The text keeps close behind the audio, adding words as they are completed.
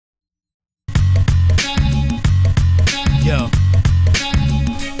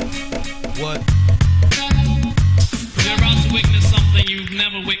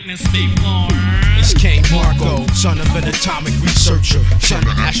will witness before. It's King Marco, son of an atomic researcher, son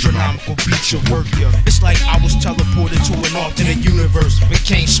of astronomical feature work. It's like I was teleported to an alternate universe, but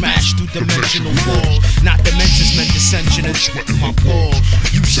can't smash through dimensional walls. Not dimensions meant dissension and sweating my balls.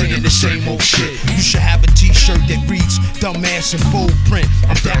 You saying the same old shit. You should have a t-shirt that reads dumbass in bold print.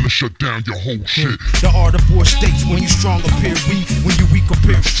 I'm down to shut down your whole shit. The art of war states when you strong appear weak, when you weak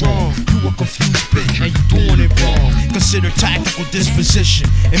appear strong. You a confused bitch and you doing it wrong. Consider tactical disposition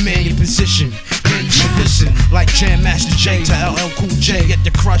and man your position. Man, you should listen like Jam Master J to LL Cool J at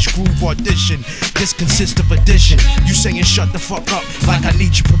the KRUSH Groove audition. This consists of addition. You saying shut the fuck up like I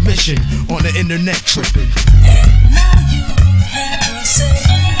need your permission on the internet tripping. Now you have to say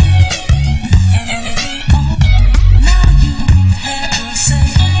anything. Now you have to say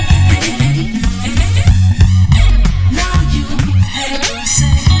anything. Now you have to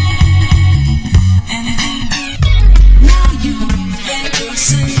say anything. Now you have to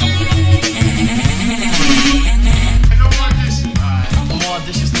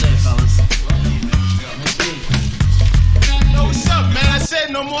say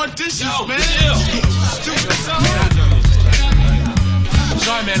no more dishes, man. Stupid son.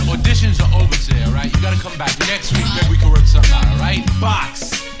 Sorry, man. Auditions are over today, alright? You gotta come back next week. Maybe we can work something out, alright?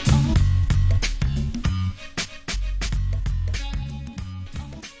 Box.